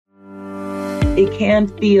it can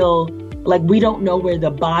feel like we don't know where the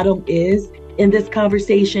bottom is in this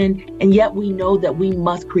conversation, and yet we know that we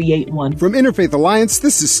must create one. From Interfaith Alliance,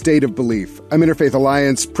 this is State of Belief. I'm Interfaith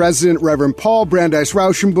Alliance President Reverend Paul Brandeis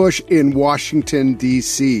Rauschenbusch in Washington,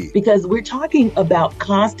 D.C. Because we're talking about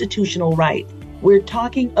constitutional rights. We're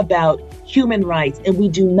talking about human rights, and we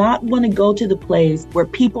do not want to go to the place where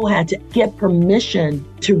people had to get permission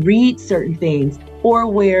to read certain things, or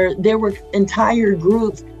where there were entire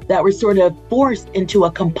groups that were sort of forced into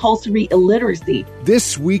a compulsory illiteracy.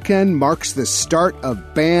 This weekend marks the start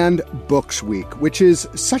of Banned Books Week, which is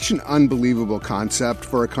such an unbelievable concept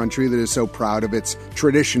for a country that is so proud of its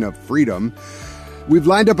tradition of freedom. We've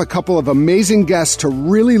lined up a couple of amazing guests to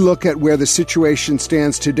really look at where the situation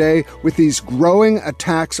stands today with these growing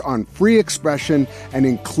attacks on free expression and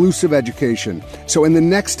inclusive education. So in the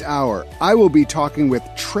next hour, I will be talking with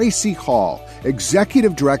Tracie Hall,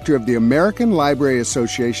 Executive Director of the American Library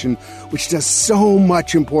Association, which does so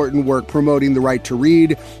much important work promoting the right to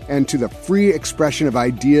read and to the free expression of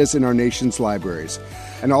ideas in our nation's libraries.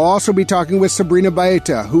 And I'll also be talking with Sabrina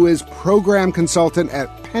Baêta, who is Program Consultant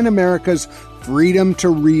at PEN America's Freedom to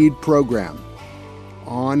Read program.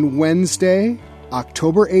 On Wednesday,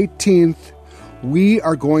 October 18th, we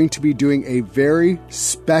are going to be doing a very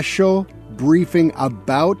special briefing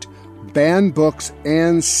about banned books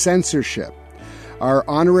and censorship. Our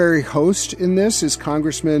honorary host in this is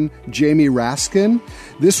Congressman Jamie Raskin.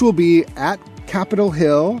 This will be at Capitol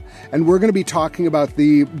Hill, and we're going to be talking about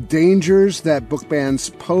the dangers that book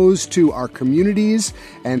bans pose to our communities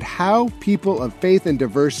and how people of faith and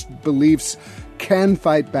diverse beliefs can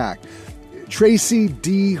fight back. Tracie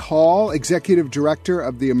D. Hall, Executive Director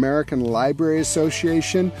of the American Library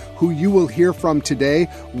Association, who you will hear from today,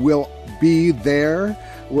 will be there.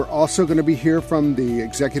 We're also going to be here from the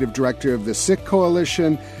Executive Director of the Sikh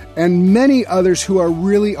Coalition and many others who are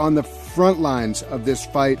really on the front lines of this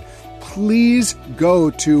fight. Please go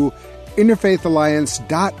to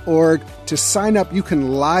interfaithalliance.org to sign up. You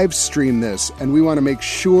can live stream this, and we want to make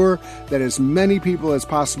sure that as many people as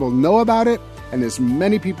possible know about it and as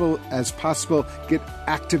many people as possible get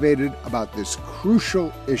activated about this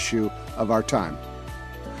crucial issue of our time.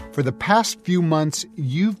 For the past few months,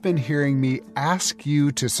 you've been hearing me ask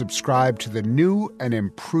you to subscribe to the new and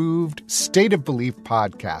improved State of Belief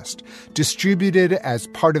podcast, distributed as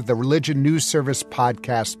part of the Religion News Service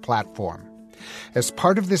podcast platform. As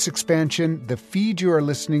part of this expansion, the feed you are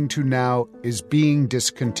listening to now is being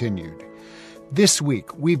discontinued. This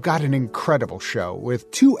week, we've got an incredible show with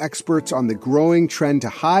two experts on the growing trend to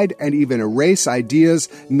hide and even erase ideas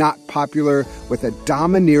not popular with a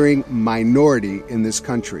domineering minority in this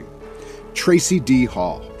country. Tracie D.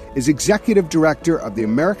 Hall is Executive Director of the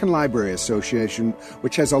American Library Association,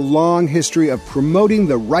 which has a long history of promoting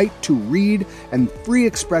the right to read and free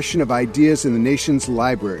expression of ideas in the nation's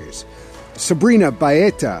libraries. Sabrina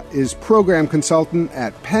Baêta is Program Consultant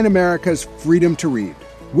at PEN America's Freedom to Read,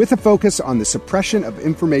 with a focus on the suppression of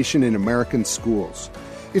information in American schools.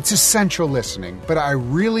 It's essential listening, but I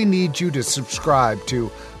really need you to subscribe to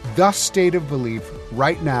The State of Belief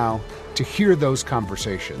right now to hear those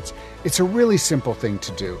conversations. It's a really simple thing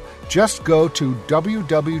to do. Just go to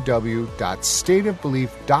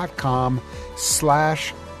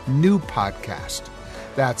www.stateofbelief.com/new podcast.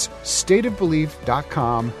 That's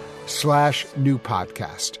stateofbelief.com/new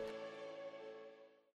podcast.